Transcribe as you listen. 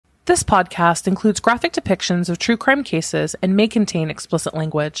This podcast includes graphic depictions of true crime cases and may contain explicit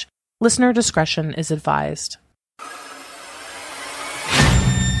language. Listener discretion is advised.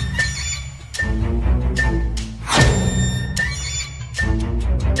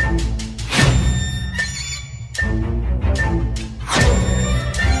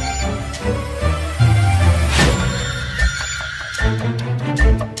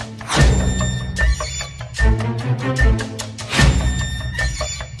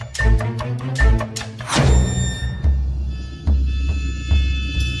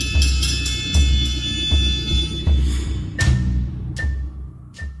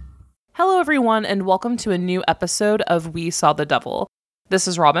 Hello, everyone, and welcome to a new episode of We Saw the Devil. This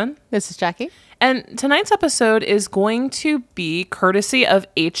is Robin. This is Jackie. And tonight's episode is going to be courtesy of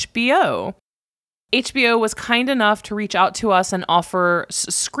HBO. HBO was kind enough to reach out to us and offer a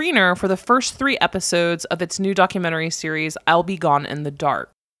screener for the first 3 episodes of its new documentary series, I'll Be Gone in the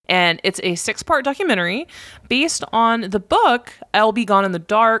Dark. And it's a 6-part documentary based on the book, I'll Be Gone in the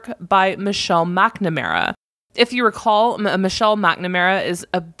Dark by Michelle McNamara. If you recall, Michelle McNamara is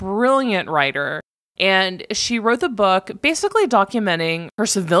a brilliant writer, and she wrote the book basically documenting her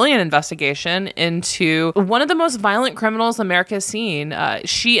civilian investigation into one of the most violent criminals America has seen.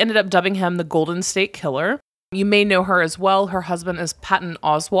 She ended up dubbing him the Golden State Killer. You may know her as well. Her husband is Patton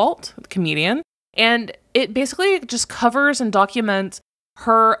Oswalt, the comedian. And it basically just covers and documents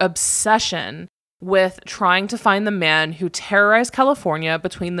her obsession with trying to find the man who terrorized California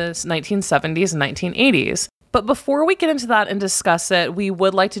between the 1970s and 1980s. But before we get into that and discuss it, we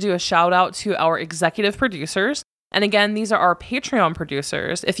would like to do a shout out to our executive producers. And again, these are our Patreon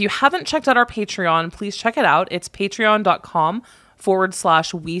producers. If you haven't checked out our Patreon, please check it out. It's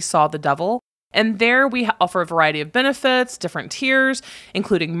patreon.com/We Saw the Devil. And there we offer a variety of benefits, different tiers,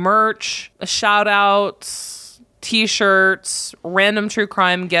 including merch, shout outs, t-shirts, random true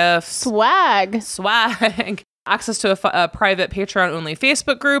crime gifts. Swag. Access to a private Patreon-only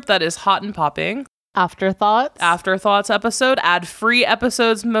Facebook group that is hot and popping. Afterthoughts episode, ad-free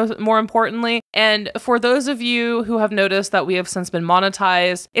episodes, more importantly. And for those of you who have noticed that we have since been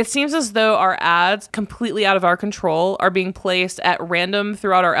monetized, it seems as though our ads, completely out of our control, are being placed at random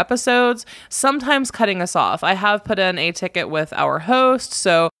throughout our episodes, sometimes cutting us off. I have put in a ticket with our host,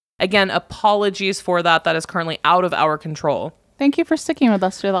 so again, apologies for that. That is currently out of our control. Thank you for sticking with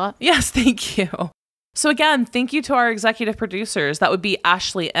us through that. Yes, thank you. So again, thank you to our executive producers. That would be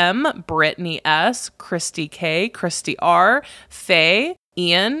Ashley M., Brittany S., Christy K., Christy R., Faye,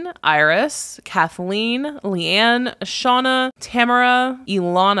 Ian, Iris, Kathleen, Leanne, Shauna, Tamara,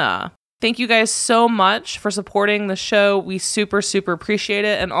 Ilana. Thank you guys so much for supporting the show. We super, super appreciate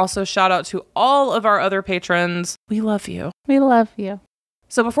it. And also shout out to all of our other patrons. We love you. We love you.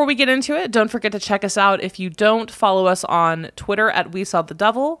 So before we get into it, don't forget to check us out. If you don't, follow us on Twitter at We Saw the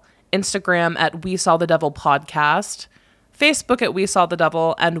Devil, Instagram at We Saw the Devil Podcast, Facebook at We Saw the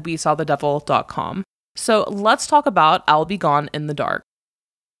Devil, and WeSawTheDevil.com. So let's talk about I'll Be Gone in the Dark.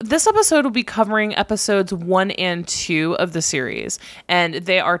 This episode will be covering episodes 1 and 2 of the series, and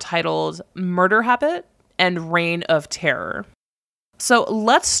they are titled Murder Habit and Reign of Terror. So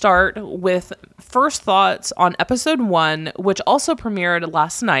let's start with first thoughts on episode 1, which also premiered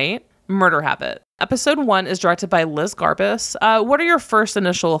last night, Murder Habit. Episode 1 is directed by Liz Garbus. What are your first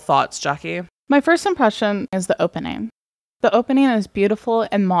initial thoughts, Jackie? My first impression is the opening. The opening is beautiful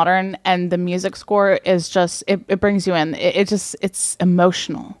and modern, and the music score is just, it brings you in. It's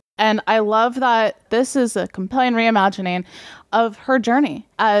emotional. And I love that this is a compelling reimagining of her journey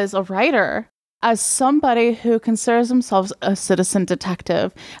as a writer, as somebody who considers themselves a citizen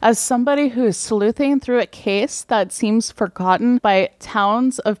detective, as somebody who is sleuthing through a case that seems forgotten by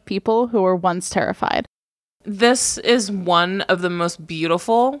towns of people who were once terrified. This is one of the most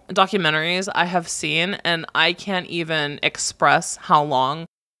beautiful documentaries I have seen, and I can't even express how long.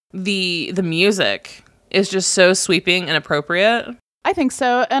 The music is just so sweeping and appropriate. I think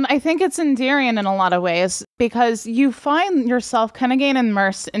so. And I think it's endearing in a lot of ways because you find yourself kind of getting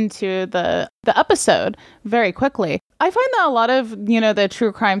immersed into the episode very quickly. I find that a lot of, the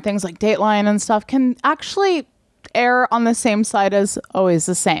true crime things like Dateline and stuff can actually err on the same side as Always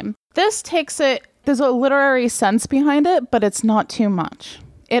the Same. This takes it, there's a literary sense behind it, but it's not too much.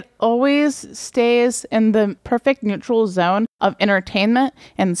 It always stays in the perfect neutral zone of entertainment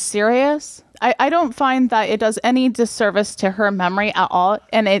and serious. I don't find that it does any disservice to her memory at all.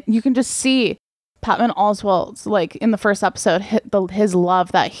 And you can just see Patton Oswalt's, like in the first episode, his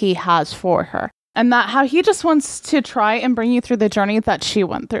love that he has for her. And that how he just wants to try and bring you through the journey that she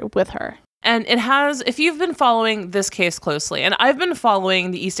went through with her. And it has, if you've been following this case closely, and I've been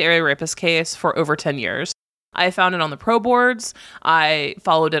following the East Area Rapist case for over 10 years, I found it on the pro boards. I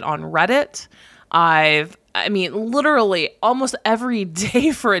followed it on Reddit. Literally almost every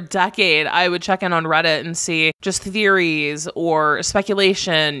day for a decade, I would check in on Reddit and see just theories or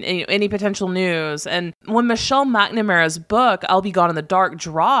speculation, any potential news. And when Michelle McNamara's book, I'll Be Gone in the Dark,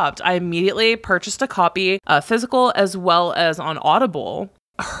 dropped, I immediately purchased a copy, physical as well as on Audible.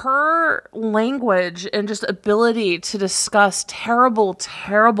 Her language and just ability to discuss terrible,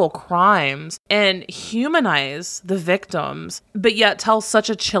 terrible crimes and humanize the victims, but yet tell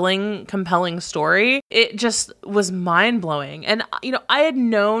such a chilling, compelling story, it just was mind-blowing. And, I had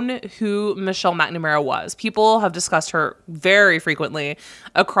known who Michelle McNamara was. People have discussed her very frequently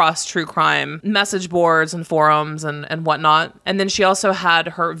across true crime message boards and forums and whatnot. And then she also had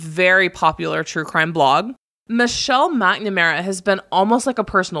her very popular true crime blog. Michelle McNamara has been almost like a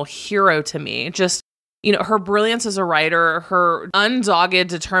personal hero to me. Just, her brilliance as a writer, her undogged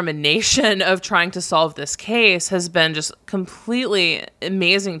determination of trying to solve this case has been just completely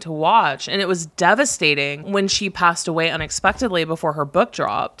amazing to watch. And it was devastating when she passed away unexpectedly before her book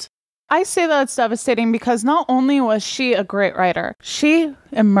dropped. I say that it's devastating because not only was she a great writer, she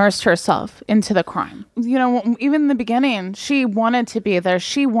immersed herself into the crime. Even in the beginning, she wanted to be there.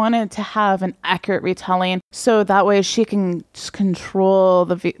 She wanted to have an accurate retelling so that way she can just control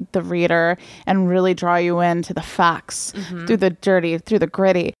the reader and really draw you into the facts through the dirty, through the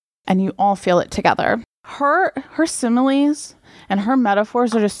gritty, and you all feel it together. Her similes and her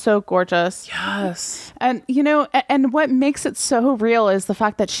metaphors are just so gorgeous. Yes. And, and what makes it so real is the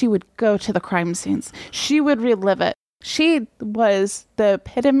fact that she would go to the crime scenes. She would relive it. She was the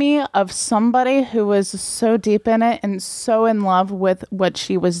epitome of somebody who was so deep in it and so in love with what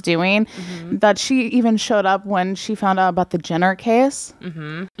she was doing that she even showed up when she found out about the Jenner case.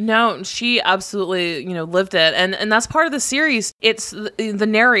 No, she absolutely, lived it. And that's part of the series. It's the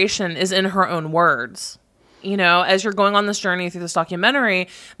narration is in her own words. As you're going on this journey through this documentary,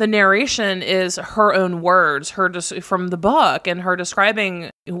 the narration is her own words, from the book, and her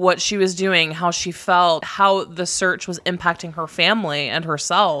describing what she was doing, how she felt, how the search was impacting her family and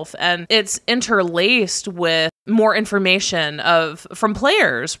herself. And it's interlaced with more information from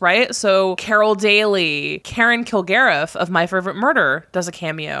players, right? So Carol Daly, Karen Kilgariff of My Favorite Murder does a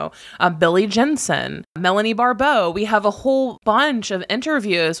cameo, Billy Jensen, Melanie Barbeau. We have a whole bunch of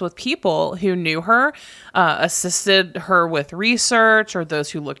interviews with people who knew her, assisted her with research, or those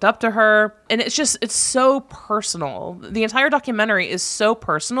who looked up to her. And it's so personal. The entire documentary is so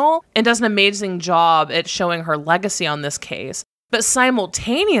personal and does an amazing job at showing her legacy on this case. But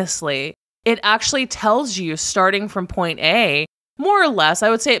simultaneously, it actually tells you, starting from point A, more or less,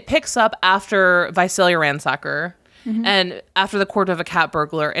 I would say it picks up after Visalia Ransacker and after the Court of a Cat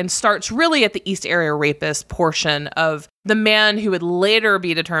Burglar, and starts really at the East Area Rapist portion of the man who would later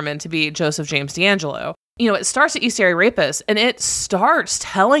be determined to be Joseph James D'Angelo. It starts at East Area Rapist, and it starts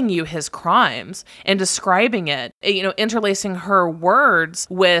telling you his crimes and describing it, interlacing her words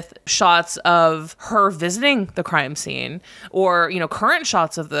with shots of her visiting the crime scene, or, current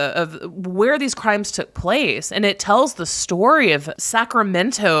shots of where these crimes took place. And it tells the story of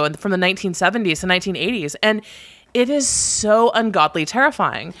Sacramento from the 1970s to 1980s. And it is so ungodly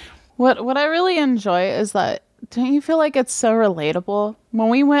terrifying. What I really enjoy is that, don't you feel like it's so relatable? When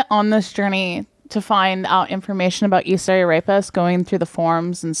we went on this journey to find out information about East Area Rapists, going through the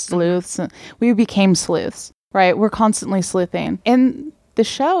forums and sleuths, and we became sleuths, right? We're constantly sleuthing. In the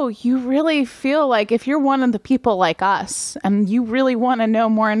show, you really feel like if you're one of the people like us and you really want to know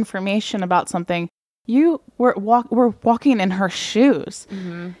more information about something, we're walking in her shoes.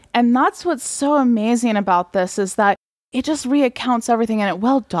 And that's what's so amazing about this, is that it just reaccounts everything and it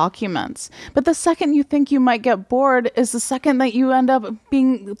well documents. But the second you think you might get bored is the second that you end up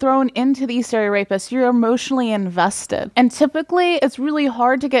being thrown into the East Area Rapist. You're emotionally invested. And typically it's really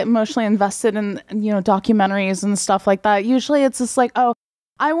hard to get emotionally invested in, documentaries and stuff like that. Usually it's just like, oh,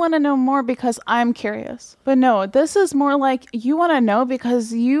 I want to know more because I'm curious. But no, this is more like you want to know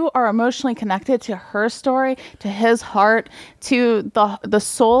because you are emotionally connected to her story, to his heart, to the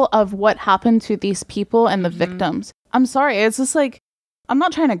soul of what happened to these people and the victims. I'm sorry, it's just like, I'm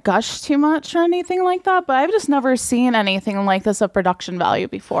not trying to gush too much or anything like that, but I've just never seen anything like this of production value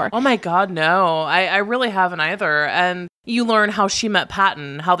before. Oh my God, no. I really haven't either. And you learn how she met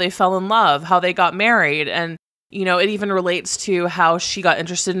Patton, how they fell in love, how they got married, and it even relates to how she got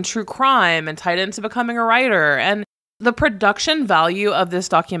interested in true crime and tied into becoming a writer. And the production value of this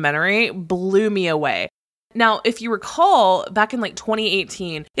documentary blew me away. Now, if you recall, back in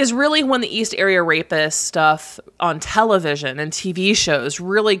 2018 is really when the East Area Rapist stuff on television and TV shows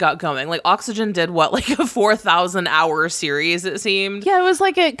really got going. Oxygen did a 4,000 hour series, it seemed. Yeah, it was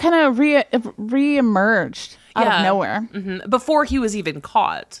like it kind of re-emerged. out of nowhere. Before he was even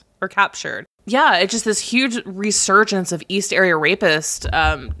caught or captured. Yeah, it's just this huge resurgence of East Area Rapist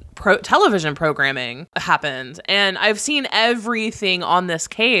television programming happened. And I've seen everything on this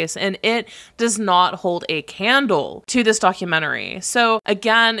case, and it does not hold a candle to this documentary. So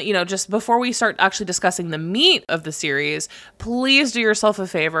again, just before we start actually discussing the meat of the series, please do yourself a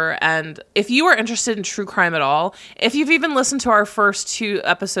favor. And if you are interested in true crime at all, if you've even listened to our first 2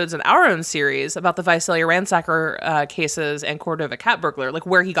 episodes in our own series about the Visalia ransacker cases and Cordova cat burglar, like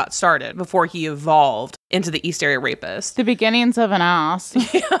where he got started before he evolved into the East Area Rapist. The beginnings of an ass.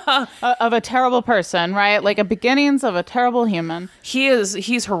 Of a terrible person, right? Like a beginnings of a terrible human.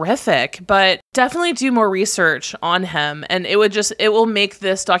 He's horrific, but definitely do more research on him, and it will make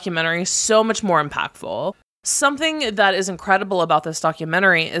this documentary so much more impactful. Something that is incredible about this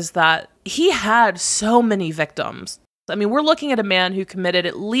documentary is that he had so many victims. I mean, we're looking at a man who committed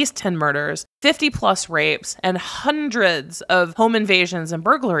at least 10 murders, 50 plus rapes, and hundreds of home invasions and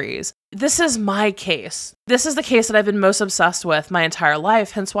burglaries. This is my case. This is the case that I've been most obsessed with my entire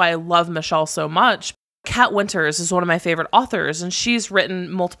life, hence why I love Michelle so much. Kat Winters is one of my favorite authors, and she's written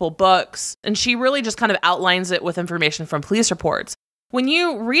multiple books, and she really just kind of outlines it with information from police reports. When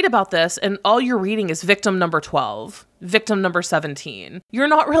you read about this and all you're reading is victim number 12, victim number 17, you're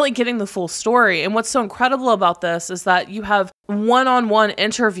not really getting the full story. And what's so incredible about this is that you have one-on-one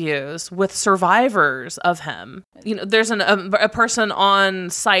interviews with survivors of him. There's a person on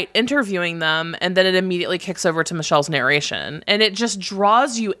site interviewing them, and then it immediately kicks over to Michelle's narration. And it just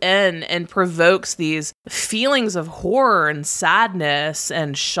draws you in and provokes these feelings of horror and sadness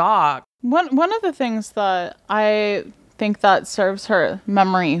and shock. One of the things that I think that serves her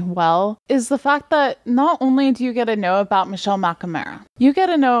memory well is the fact that not only do you get to know about Michelle McNamara, you get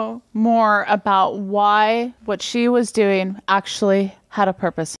to know more about why what she was doing actually had a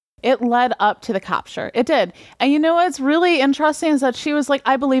purpose. It led up to the capture. It did. And what's really interesting is that she was like,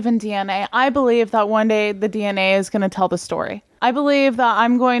 I believe in DNA. I believe that one day the DNA is going to tell the story. I believe that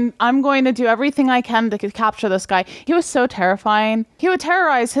I'm going to do everything I can to capture this guy. He was so terrifying. He would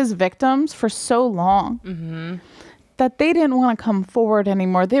terrorize his victims for so long. That they didn't want to come forward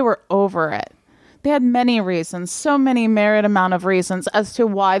anymore. They were over it. They had many reasons, so many myriad amount of reasons as to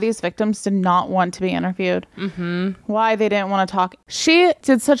why these victims did not want to be interviewed, why they didn't want to talk. She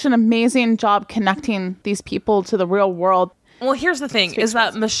did such an amazing job connecting these people to the real world. Well, here's the thing, is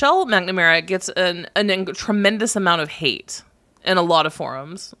that Michelle McNamara gets a tremendous amount of hate in a lot of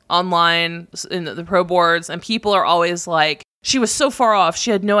forums, online, in the pro boards, and people are always like, she was so far off.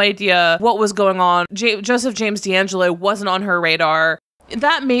 She had no idea what was going on. Joseph James D'Angelo wasn't on her radar.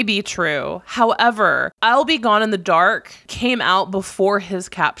 That may be true. However, I'll Be Gone in the Dark came out before his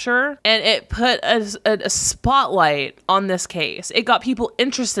capture, and it put a spotlight on this case. It got people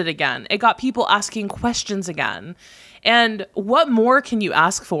interested again. It got people asking questions again. And what more can you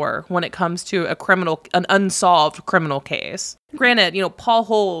ask for when it comes to an unsolved criminal case? Granted, Paul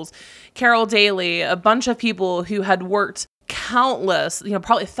Holes, Carol Daly, a bunch of people who had worked countless,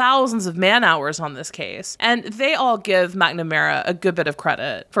 probably thousands of man hours on this case. And they all give McNamara a good bit of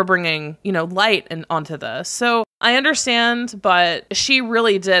credit for bringing, light onto this. So I understand, but she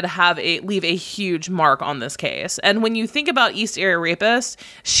really did leave a huge mark on this case. And when you think about East Area Rapist,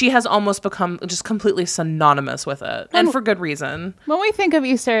 she has almost become just completely synonymous with it. And for good reason. When we think of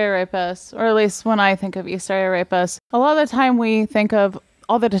East Area Rapist, or at least when I think of East Area Rapist, a lot of the time we think of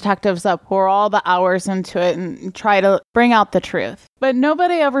all the detectives that pour all the hours into it and try to bring out the truth. But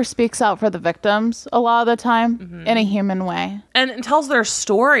nobody ever speaks out for the victims a lot of the time in a human way. And tells their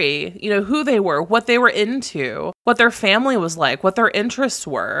story, who they were, what they were into, what their family was like, what their interests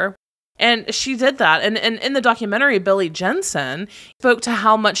were. And she did that. And in the documentary, Billy Jensen spoke to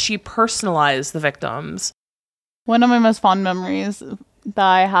how much she personalized the victims. One of my most fond memories that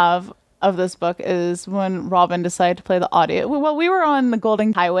I have of this book is when Robin decided to play the audio. Well, we were on the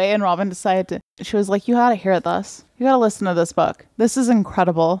Golden Highway and Robin she was like, you gotta hear this. You gotta listen to this book. This is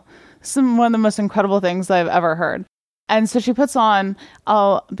incredible. This is one of the most incredible things I've ever heard. And so she puts on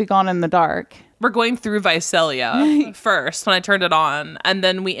I'll Be Gone in the Dark. We're going through Visalia first when I turned it on. And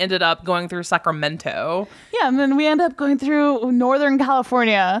then we ended up going through Sacramento. Yeah, and then we ended up going through Northern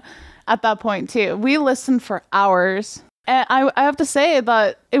California at that point too. We listened for hours. And I have to say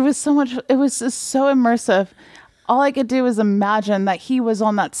that it was just so immersive. All I could do was imagine that he was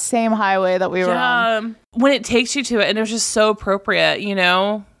on that same highway that we were on. When it takes you to it, and it was just so appropriate,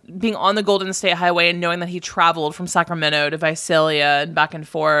 being on the Golden State Highway and knowing that he traveled from Sacramento to Visalia and back and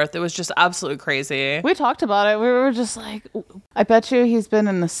forth. It was just absolutely crazy. We talked about it. We were just like, I bet you he's been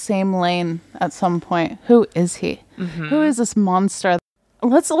in the same lane at some point. Who is he? Who is this monster?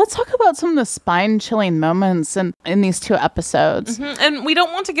 Let's talk about some of the spine-chilling moments in these 2 episodes. And we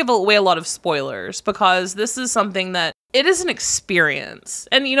don't want to give away a lot of spoilers because this is something that it is an experience.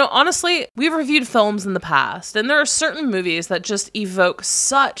 And, honestly, we've reviewed films in the past, and there are certain movies that just evoke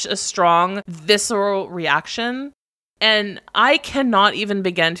such a strong visceral reaction. And I cannot even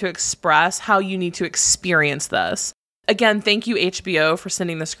begin to express how you need to experience this. Again, thank you, HBO, for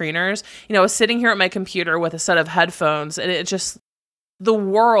sending the screeners. I was sitting here at my computer with a set of headphones, and it just, the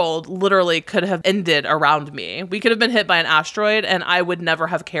world literally could have ended around me. We could have been hit by an asteroid, and I would never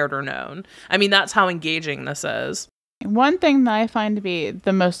have cared or known. I mean, that's how engaging this is. One thing that I find to be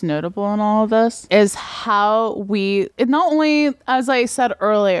the most notable in all of this is how not only, as I said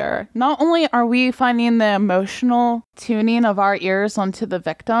earlier, not only are we finding the emotional tuning of our ears onto the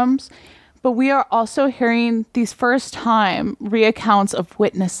victims, but we are also hearing these first-time reaccounts of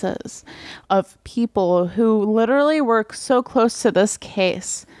witnesses, of people who literally were so close to this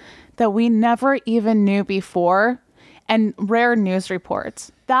case that we never even knew before, and rare news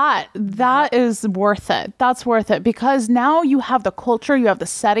reports. That is worth it. That's worth it because now you have the culture, you have the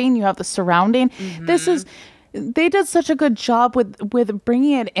setting, you have the surrounding. They did such a good job with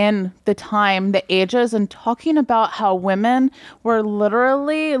bringing it in the time, the ages, and talking about how women were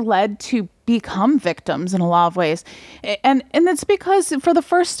literally led to become victims in a lot of ways. And it's because for the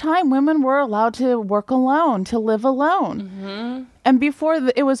first time, women were allowed to work alone, to live alone. And before,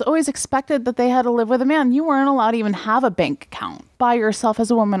 it was always expected that they had to live with a man. You weren't allowed to even have a bank account by yourself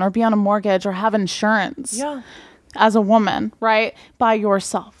as a woman or be on a mortgage or have insurance as a woman, right? By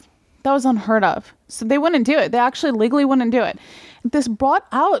yourself. That was unheard of. So they wouldn't do it. They actually legally wouldn't do it. This brought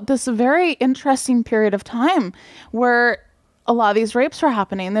out this very interesting period of time where a lot of these rapes were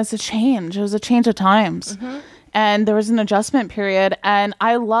happening. There's a change. It was a change of times. And there was an adjustment period. And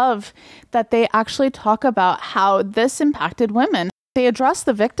I love that they actually talk about how this impacted women. They address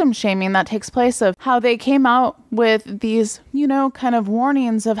the victim shaming that takes place of how they came out with these, kind of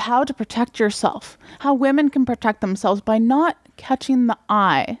warnings of how to protect yourself, how women can protect themselves by not catching the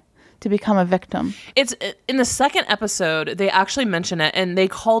eye to become a victim. It's in the second episode, they actually mention it and they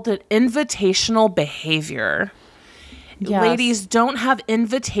called it invitational behavior. Yes. Ladies, don't have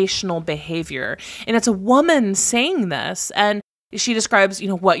invitational behavior. And it's a woman saying this. And she describes,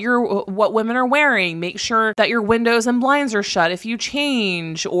 what women are wearing. Make sure that your windows and blinds are shut if you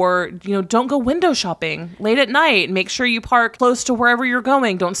change, or, don't go window shopping late at night. Make sure you park close to wherever you're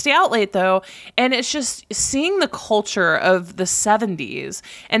going. Don't stay out late though. And it's just seeing the culture of the 70s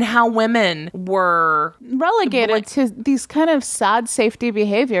and how women were relegated to these kind of sad safety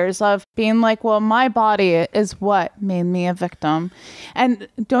behaviors of being like, well, my body is what made me a victim. And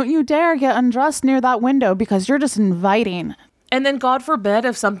don't you dare get undressed near that window because you're just inviting. And then God forbid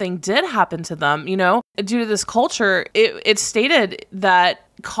if something did happen to them, due to this culture, it stated that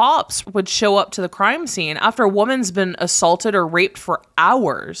cops would show up to the crime scene after a woman's been assaulted or raped for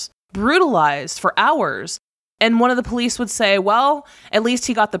hours, brutalized for hours. And one of the police would say, well, at least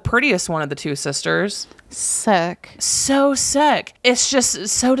he got the prettiest one of the 2 sisters. Sick. So sick. It's just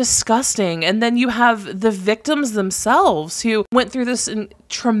so disgusting. And then you have the victims themselves who went through this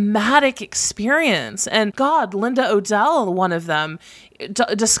traumatic experience. And God, Linda Odell, one of them,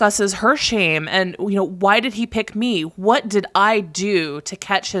 discusses her shame and, why did he pick me? What did I do to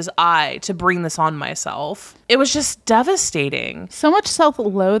catch his eye to bring this on myself? It was just devastating. So much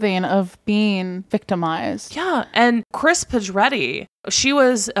self-loathing of being victimized. Yeah. And Chris Pedretti, she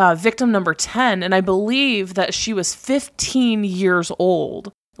was victim number 10, and I believe that she was 15 years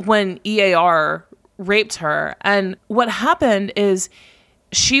old when EAR raped her. And what happened is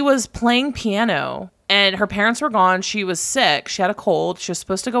she was playing piano, and her parents were gone. She was sick. She had a cold. She was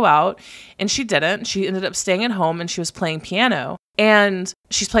supposed to go out, and she didn't. She ended up staying at home, and she was playing piano. And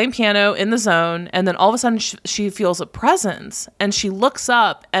she's playing piano in the zone, and then all of a sudden she feels a presence, and she looks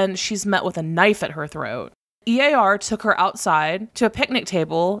up, and she's met with a knife at her throat. EAR took her outside to a picnic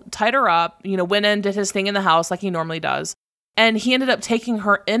table, tied her up, went in, did his thing in the house like he normally does. And he ended up taking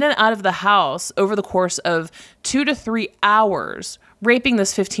her in and out of the house over the course of 2 to 3 hours, raping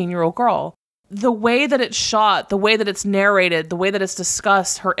this 15-year-old girl. The way that it's shot, the way that it's narrated, the way that it's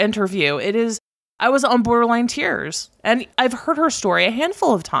discussed, her interview, I was on borderline tears. And I've heard her story a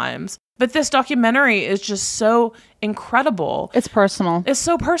handful of times. But this documentary is just so incredible. It's personal. It's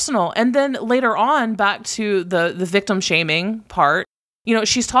so personal. And then later on, back to the victim shaming part,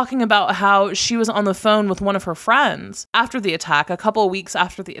 she's talking about how she was on the phone with one of her friends after the attack, a couple of weeks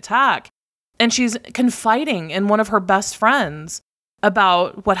after the attack. And she's confiding in one of her best friends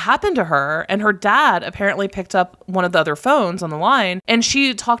about what happened to her. And her dad apparently picked up one of the other phones on the line. And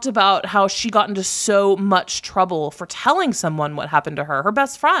she talked about how she got into so much trouble for telling someone what happened to her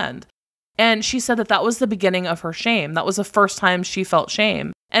best friend. And she said that that was the beginning of her shame. That was the first time she felt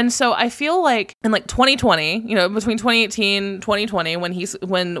shame. And so I feel like in like 2020, between 2018, 2020,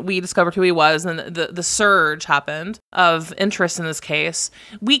 when we discovered who he was and the surge happened of interest in this case,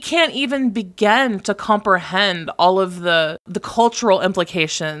 we can't even begin to comprehend all of the cultural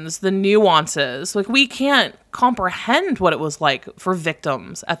implications, the nuances. Like, we can't comprehend what it was like for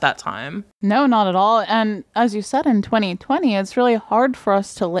victims at that time. No, not at all. And as you said, in 2020, it's really hard for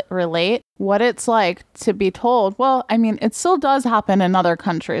us to relate what it's like to be told, well, I mean, it still does happen in other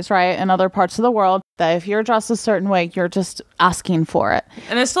countries, right? In other parts of the world, that if you're dressed a certain way, you're just asking for it.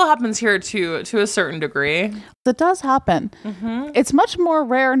 And it still happens here to a certain degree. It does happen. Mm-hmm. It's much more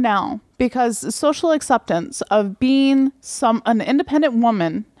rare now because social acceptance of being an independent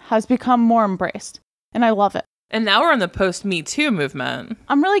woman has become more embraced. And I love it. And now we're in the post-Me Too movement.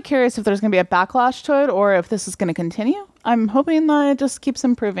 I'm really curious if there's going to be a backlash to it or if this is going to continue. I'm hoping that it just keeps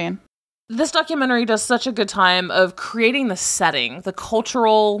improving. This documentary does such a good time of creating the setting, the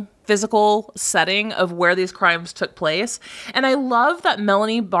cultural, physical setting of where these crimes took place. And I love that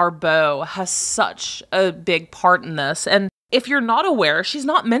Melanie Barbeau has such a big part in this. And if you're not aware, she's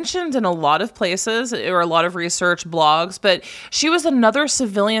not mentioned in a lot of places or a lot of research blogs, but she was another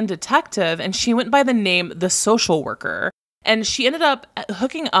civilian detective and she went by the name The Social Worker. And she ended up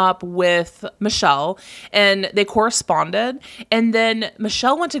hooking up with Michelle and they corresponded. And then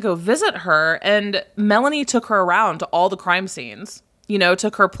Michelle went to go visit her and Melanie took her around to all the crime scenes,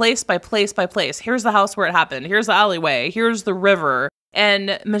 took her place by place by place. Here's the house where it happened. Here's the alleyway. Here's the river.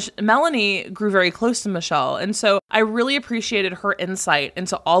 And Melanie grew very close to Michelle. And so I really appreciated her insight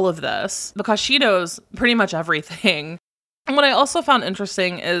into all of this because she knows pretty much everything. And what I also found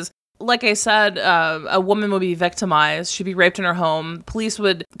interesting is, like I said, a woman would be victimized. She'd be raped in her home. Police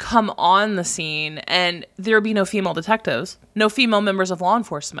would come on the scene and there would be no female detectives, no female members of law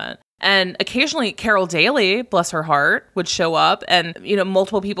enforcement. And occasionally Carol Daly, bless her heart, would show up. And,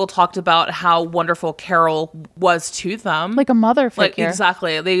 multiple people talked about how wonderful Carol was to them. Like a mother figure.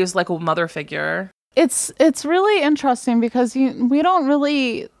 Exactly. They used like a mother figure. It's really interesting because we don't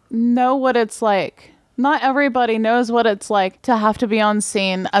really know what it's like. Not everybody knows what it's like to have to be on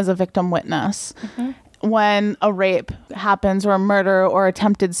scene as a victim witness when a rape happens or a murder or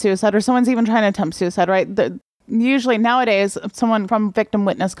attempted suicide or someone's even trying to attempt suicide, right? Usually nowadays, someone from victim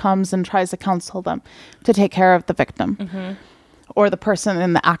witness comes and tries to counsel them to take care of the victim or the person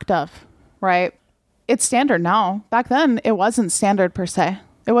in the act of, right? It's standard now. Back then, it wasn't standard per se.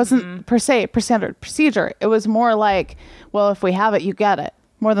 It wasn't per standard procedure. It was more like, well, if we have it, you get it.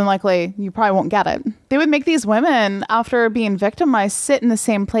 More than likely, you probably won't get it. They would make these women, after being victimized, sit in the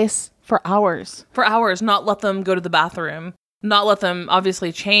same place for hours. For hours, not let them go to the bathroom, not let them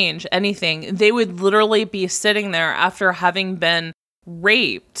obviously change anything. They would literally be sitting there after having been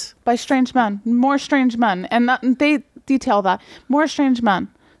raped. By strange men, more strange men. And they detail that. More strange men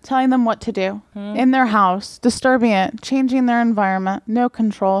telling them what to do in their house, disturbing it, changing their environment, no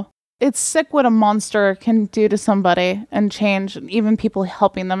control. It's sick what a monster can do to somebody and change even people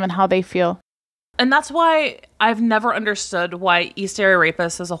helping them and how they feel. And that's why I've never understood why East Area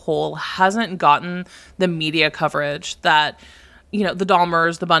Rapists as a whole hasn't gotten the media coverage that, the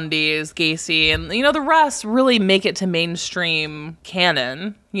Dahmers, the Bundys, Gacy, and, the rest really make it to mainstream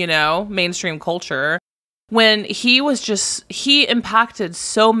canon, mainstream culture. When he impacted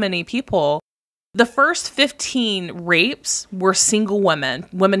so many people. The first 15 rapes were single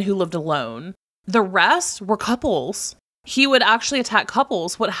women who lived alone. The rest were couples. He would actually attack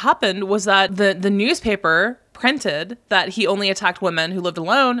couples. What happened was that the newspaper printed that he only attacked women who lived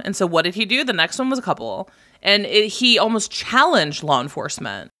alone. And so what did he do? The next one was a couple. And he almost challenged law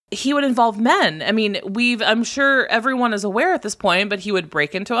enforcement. He would involve men. I mean, I'm sure everyone is aware at this point, but he would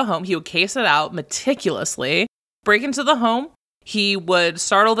break into a home. He would case it out meticulously, break into the home. He would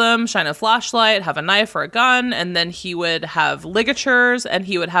startle them, shine a flashlight, have a knife or a gun, and then he would have ligatures, and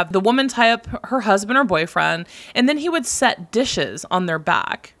he would have the woman tie up her husband or boyfriend, and then he would set dishes on their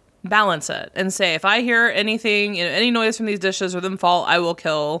back, balance it, and say, if I hear anything, any noise from these dishes or them fall, I will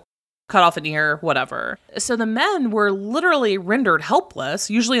kill, cut off an ear, whatever. So the men were literally rendered helpless,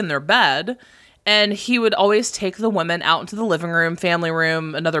 usually in their bed, and he would always take the women out into the living room, family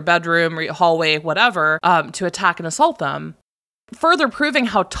room, another bedroom, hallway, whatever, to attack and assault them. Further proving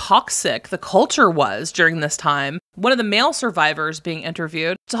how toxic the culture was during this time, one of the male survivors being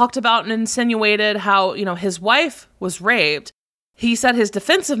interviewed talked about and insinuated how, his wife was raped. He said his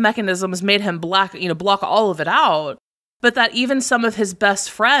defensive mechanisms made him block all of it out. but that even some of his best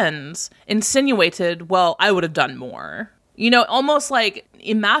friends insinuated, well, I would have done more. Almost like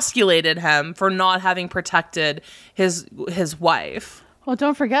emasculated him for not having protected his wife. Well,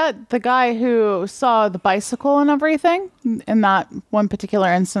 don't forget the guy who saw the bicycle and everything in that one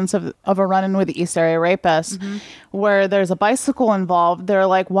particular instance of a run-in with the East Area Rapist, where there's a bicycle involved. They're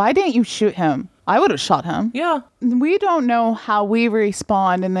like, why didn't you shoot him? I would have shot him. Yeah. We don't know how we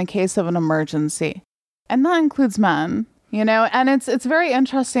respond in the case of an emergency. And that includes men, and it's very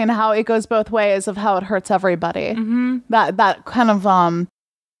interesting how it goes both ways of how it hurts everybody. That kind of,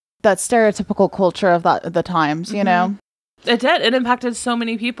 that stereotypical culture of the times, It did. It impacted so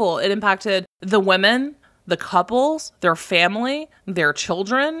many people. It impacted the women, the couples, their family, their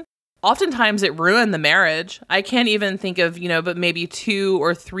children. Oftentimes it ruined the marriage. I can't even think of, but maybe 2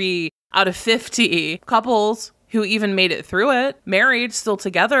 or 3 out of 50 couples who even made it through it, married, still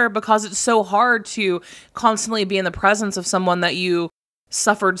together, because it's so hard to constantly be in the presence of someone that you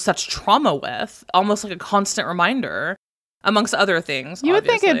suffered such trauma with, almost like a constant reminder. Amongst other things. You would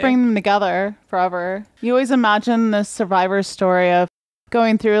think it'd bring them together forever. You always imagine this survivor's story of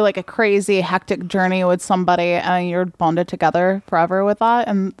going through like a crazy, hectic journey with somebody and you're bonded together forever with that.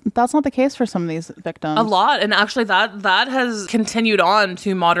 And that's not the case for some of these victims. A lot. And actually that has continued on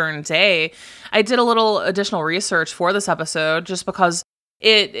to modern day. I did a little additional research for this episode just because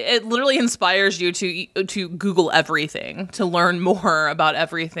it literally inspires you to Google everything, to learn more about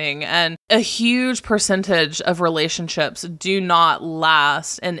everything. And a huge percentage of relationships do not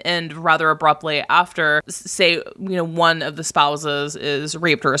last and end rather abruptly after, say, one of the spouses is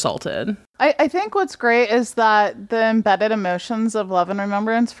raped or assaulted. I think what's great is that the embedded emotions of love and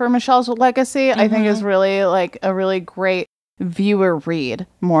remembrance for Michelle's legacy, I think is really like a really great viewer read,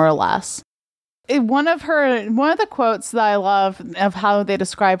 more or less. One of the quotes that I love of how they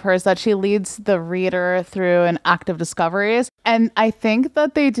describe her is that she leads the reader through an act of discoveries. And I think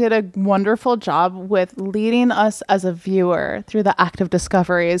that they did a wonderful job with leading us as a viewer through the act of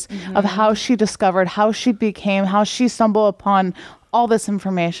discoveries of how she discovered, how she became, how she stumbled upon all this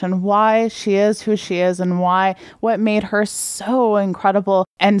information, why she is who she is, and what made her so incredible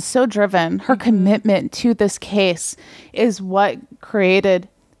and so driven. Her commitment to this case is what created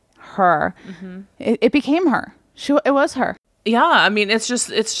her. It became her. It was her. Yeah, I mean, it's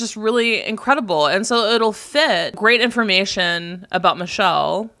just really incredible. And so it'll fit great information about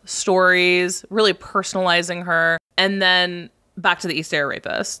Michelle, stories, really personalizing her, and then back to the East Area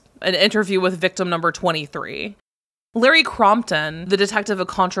Rapist, an interview with victim number 23. Larry Crompton, the detective of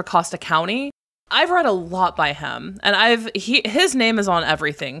Contra Costa County, I've read a lot by him, and his name is on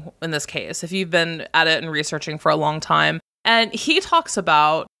everything in this case, if you've been at it and researching for a long time. And he talks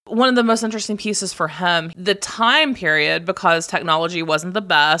about one of the most interesting pieces for him, the time period, because technology wasn't the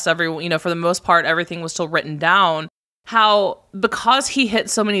best. For the most part, everything was still written down. How, because he hit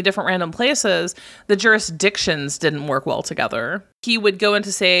so many different random places, the jurisdictions didn't work well together. He would go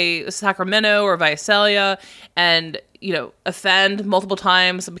into, say, Sacramento or Visalia and, offend multiple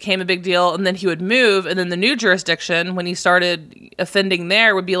times. It became a big deal. And then he would move. And then the new jurisdiction, when he started offending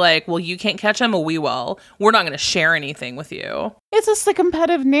there, would be like, well, you can't catch him. Well, we will. We're not going to share anything with you. It's just the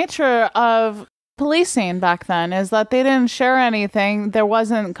competitive nature of policing back then, is that they didn't share anything. There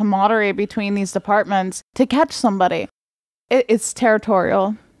wasn't camaraderie between these departments to catch somebody. It's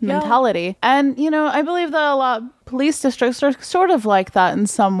territorial mentality. And, I believe that a lot of police districts are sort of like that in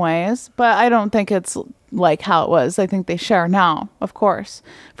some ways, but I don't think it's like how it was. I think they share now, of course,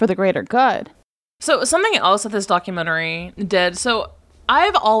 for the greater good. So something else that this documentary did. So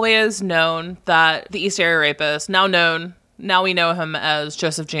I've always known that the East Area Rapist, now we know him as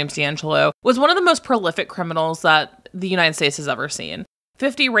Joseph James D'Angelo, was one of the most prolific criminals that the United States has ever seen.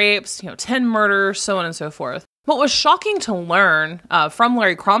 50 rapes, 10 murders, so on and so forth. What was shocking to learn from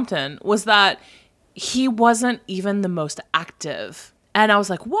Larry Crompton was that he wasn't even the most active. And I was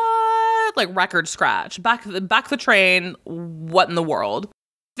like, what? Like, record scratch. Back the train. What in the world?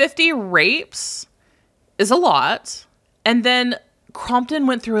 50 rapes is a lot. And then Crompton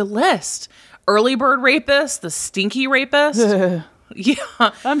went through a list. Early bird rapist, the stinky rapist.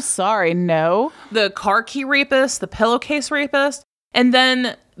 Yeah. I'm sorry, no. The car key rapist, the pillowcase rapist. And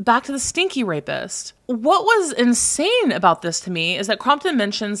then back to the stinky rapist. What was insane about this to me is that Crompton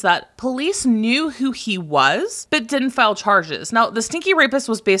mentions that police knew who he was, but didn't file charges. Now, the stinky rapist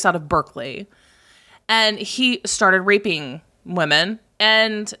was based out of Berkeley, and he started raping women,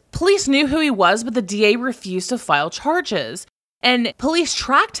 and police knew who he was, but the DA refused to file charges. And police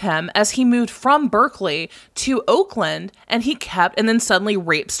tracked him as he moved from Berkeley to Oakland, and then suddenly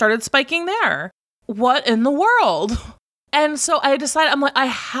rape started spiking there. What in the world? And so I decided, I'm like, I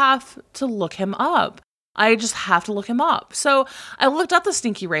have to look him up. I just have to look him up. So I looked up the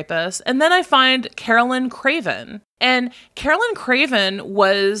stinky rapist, and then I find Carolyn Craven. And Carolyn Craven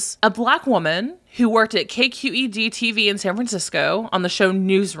was a Black woman who worked at KQED TV in San Francisco on the show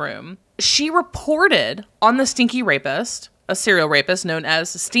Newsroom. She reported on the stinky rapist, a serial rapist known as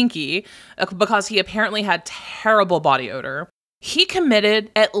Stinky, because he apparently had terrible body odor. He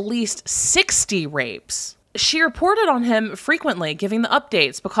committed at least 60 rapes. She reported on him frequently, giving the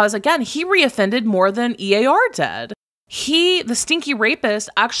updates because, again, he reoffended more than EAR did. The stinky rapist,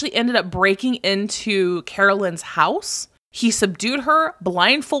 actually ended up breaking into Carolyn's house. He subdued her,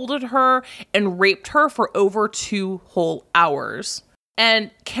 blindfolded her, and raped her for over 2 whole hours.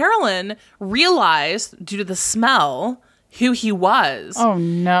 And Carolyn realized, due to the smell, who he was. Oh,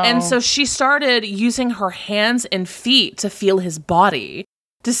 no. And so she started using her hands and feet to feel his body,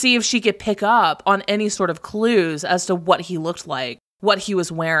 to see if she could pick up on any sort of clues as to what he looked like, what he was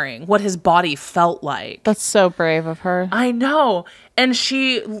wearing, what his body felt like. That's so brave of her. I know. And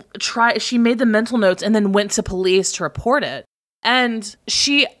she made the mental notes and then went to police to report it. And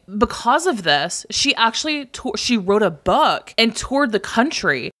because of this, she actually she wrote a book and toured the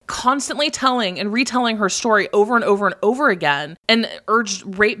country, constantly telling and retelling her story over and over and over again, and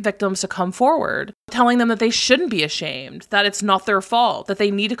urged rape victims to come forward, telling them that they shouldn't be ashamed, that it's not their fault, that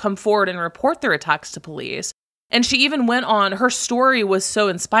they need to come forward and report their attacks to police. And she even went on, her story was so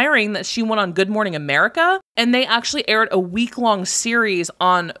inspiring that she went on Good Morning America, and they actually aired a week-long series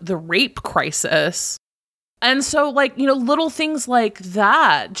on the rape crisis. And so, little things like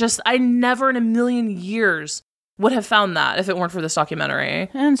that, I never in a million years would have found that if it weren't for this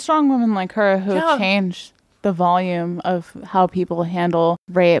documentary. And strong women like her who changed the volume of how people handle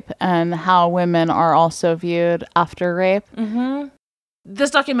rape and how women are also viewed after rape. Mm-hmm.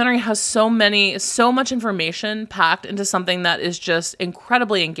 This documentary has so much information packed into something that is just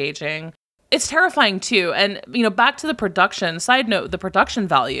incredibly engaging. It's terrifying too. And, back to the production, side note, the production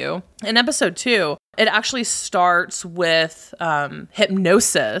value. In episode 2, it actually starts with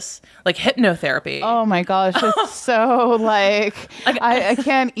hypnosis, like hypnotherapy. Oh my gosh, it's so I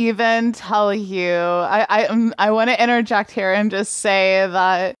can't even tell you. I want to interject here and just say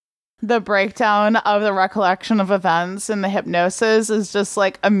that the breakdown of the recollection of events and the hypnosis is just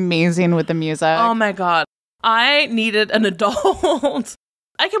amazing with the music. Oh my God. I needed an adult.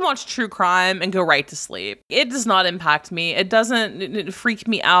 I can watch true crime and go right to sleep. It does not impact me. It doesn't freak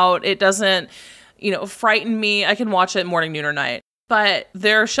me out. It doesn't, frighten me. I can watch it morning, noon, or night. But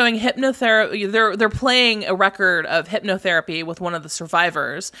they're showing hypnotherapy. They're playing a record of hypnotherapy with one of the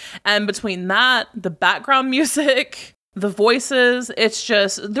survivors. And between that, the background music, the voices,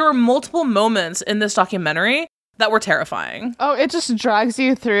 there were multiple moments in this documentary that were terrifying. Oh, it just drags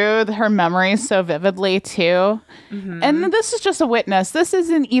you through her memories so vividly, too. Mm-hmm. And this is just a witness. This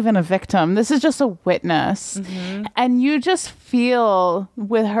isn't even a victim. This is just a witness. Mm-hmm. And you just feel,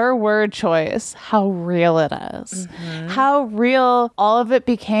 with her word choice, how real it is. Mm-hmm. How real all of it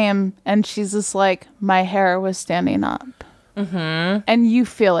became. And she's just like, my hair was standing up. Mm-hmm. And you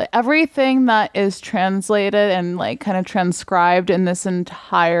feel it. Everything that is translated and kind of transcribed in this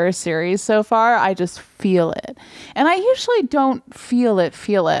entire series so far, I just feel it. And I usually don't feel it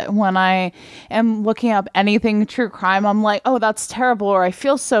when I am looking up anything true crime. I'm like, oh, that's terrible, or I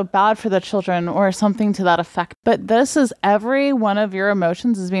feel so bad for the children, or something to that effect. But this is, every one of your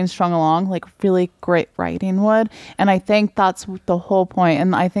emotions is being strung along like really great writing would. And I think that's the whole point.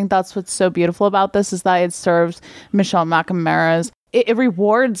 And I think that's what's so beautiful about this, is that it serves Michelle McNamara's, it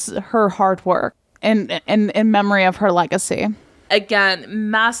rewards her hard work in memory of her legacy. Again,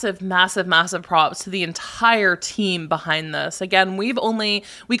 massive, massive, massive props to the entire team behind this. Again, we got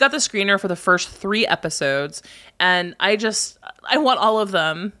the screener for the first 3 episodes, and I want all of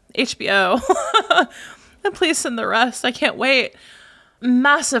them. HBO. And please send the rest. I can't wait.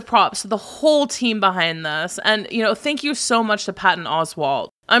 Massive props to the whole team behind this. And, thank you so much to Patton Oswalt.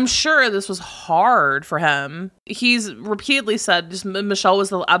 I'm sure this was hard for him. He's repeatedly said Michelle was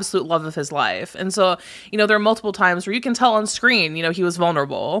the absolute love of his life. And so, there are multiple times where you can tell on screen, he was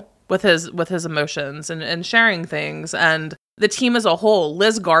vulnerable with his emotions and sharing things. And the team as a whole,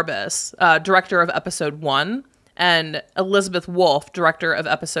 Liz Garbus, director of episode 1, and Elizabeth Wolfe, director of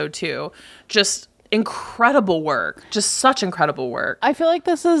episode 2, just incredible work. Just such incredible work. I feel like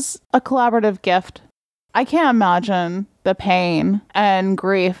this is a collaborative gift. I can't imagine the pain and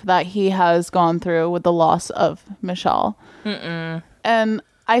grief that he has gone through with the loss of Michelle. Mm-mm. And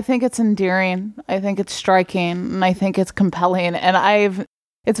I think it's endearing. I think it's striking. And I think it's compelling. And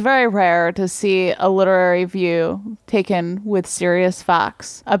It's very rare to see a literary view taken with serious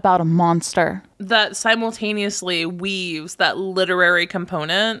facts about a monster that simultaneously weaves that literary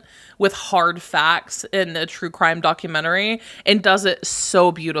component with hard facts in a true crime documentary and does it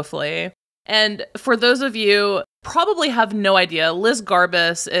so beautifully. And for those of you probably have no idea, Liz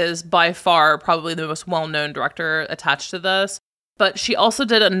Garbus is by far probably the most well-known director attached to this. But she also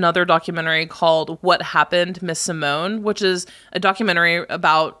did another documentary called What Happened, Miss Simone, which is a documentary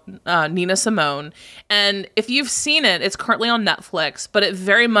about Nina Simone. And if you've seen it, it's currently on Netflix, but it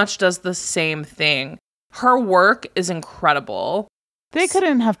very much does the same thing. Her work is incredible. They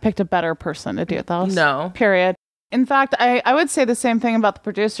couldn't have picked a better person to do this. No. Period. In fact, I would say the same thing about the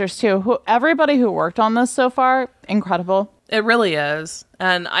producers, too. Everybody who worked on this so far, incredible. It really is.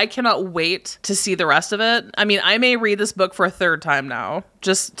 And I cannot wait to see the rest of it. I mean, I may read this book for a third time now,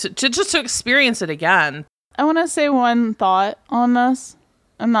 just to experience it again. I want to say one thought on this,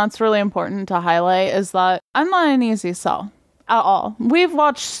 and that's really important to highlight, is that I'm not an easy sell at all. We've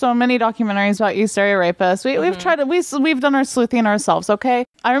watched so many documentaries about East Area rapists. We've tried to, we've done our sleuthing ourselves, okay?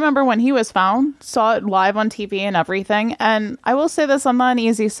 I remember when he was found, saw it live on TV and everything, and I will say this, I'm not an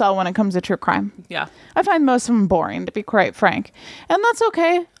easy sell when it comes to true crime. Yeah. I find most of them boring, to be quite frank. And that's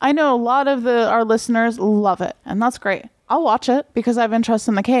okay. I know a lot of our listeners love it, and that's great. I'll watch it because I have interest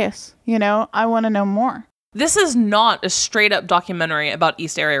in the case. You know, I want to know more. This is not a straight up documentary about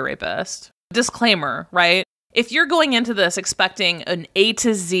East Area rapist. Disclaimer, right? If you're going into this expecting an A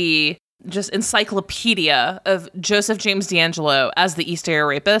to Z, just encyclopedia of Joseph James D'Angelo as the East Area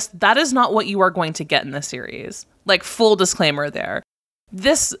rapist, that is not what you are going to get in this series. Like, full disclaimer there.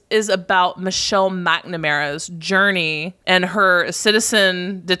 This is about Michelle McNamara's journey and her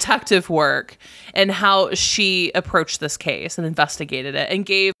citizen detective work and how she approached this case and investigated it and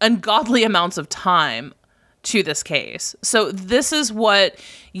gave ungodly amounts of time to this case. So this is what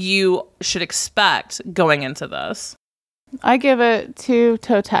you should expect going into this. I give it 2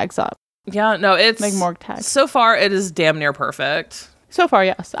 toe tags up. Yeah, no, it's like morgue tags. So far, it is damn near perfect. So far,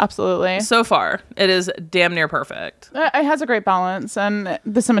 yes, absolutely. So far, it is damn near perfect. It has a great balance, and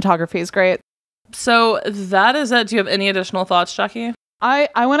the cinematography is great. So that is it. Do you have any additional thoughts, Jackie?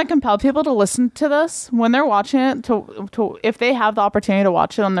 I want to compel people to listen to this when they're watching it, to if they have the opportunity to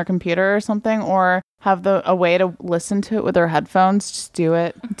watch it on their computer or something, or have a way to listen to it with their headphones, just do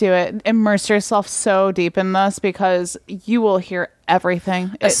it. Do it. Immerse yourself so deep in this because you will hear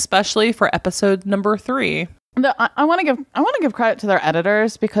everything. Especially for episode number 3. I want to give credit to their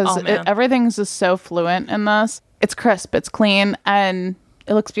editors because everything's just so fluent in this. It's crisp, it's clean, and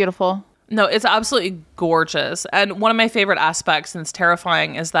it looks beautiful. No, it's absolutely gorgeous. And one of my favorite aspects, and it's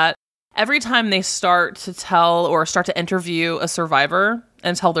terrifying, is that every time they start to tell or start to interview a survivor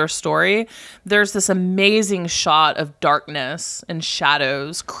and tell their story, there's this amazing shot of darkness and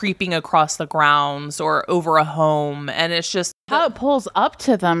shadows creeping across the grounds or over a home. And it's just how it pulls up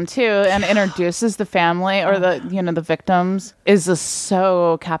to them too and introduces the family or the victims is just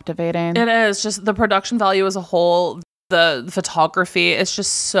so captivating. It is just the production value as a whole. The photography, it's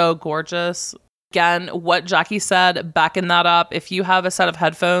just so gorgeous. Again, what Jackie said, backing that up, if you have a set of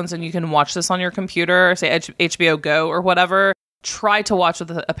headphones and you can watch this on your computer, say HBO Go or whatever, try to watch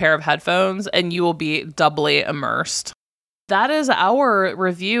with a pair of headphones and you will be doubly immersed. That is our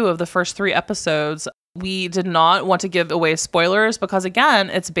review of the first 3 episodes. We did not want to give away spoilers because, again,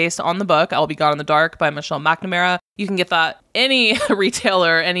 it's based on the book, I'll Be Gone in the Dark by Michelle McNamara. You can get that any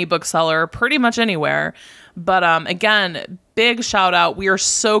retailer, any bookseller, pretty much anywhere. But again, big shout out. We are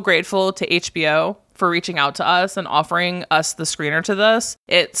so grateful to HBO for reaching out to us and offering us the screener to this.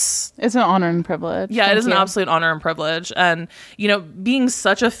 It's an honor and privilege. Yeah, it is an absolute honor and privilege. And, being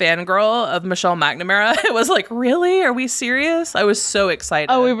such a fangirl of Michelle McNamara, it was like, really? Are we serious? I was so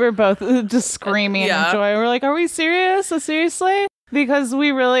excited. Oh, we were both just screaming in joy. We're like, are we serious? Seriously? Because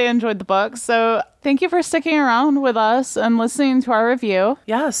we really enjoyed the book. So thank you for sticking around with us and listening to our review.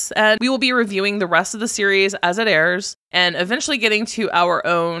 Yes. And we will be reviewing the rest of the series as it airs and eventually getting to our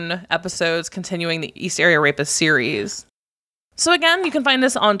own episodes continuing the East Area Rapist series. So again, you can find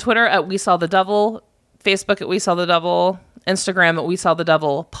us on Twitter at We Saw the Devil, Facebook at We Saw the Devil, Instagram at We Saw the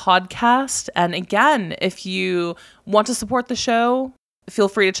Devil Podcast. And again, if you want to support the show, feel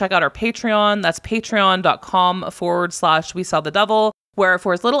free to check out our Patreon. That's patreon.com/We Saw the Devil, where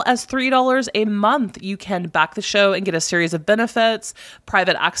for as little as $3 a month, you can back the show and get a series of benefits,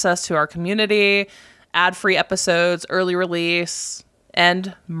 private access to our community, ad-free episodes, early release,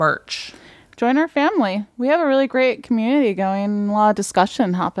 and merch. Join our family. We have a really great community going. A lot of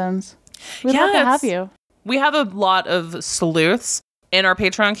discussion happens. We'd love to have you. We have a lot of sleuths in our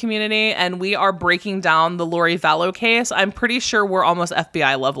Patreon community, and we are breaking down the Lori Vallow case. I'm pretty sure we're almost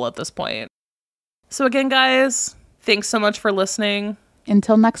FBI level at this point. So again, guys, thanks so much for listening.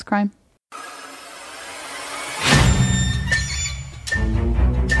 Until next crime.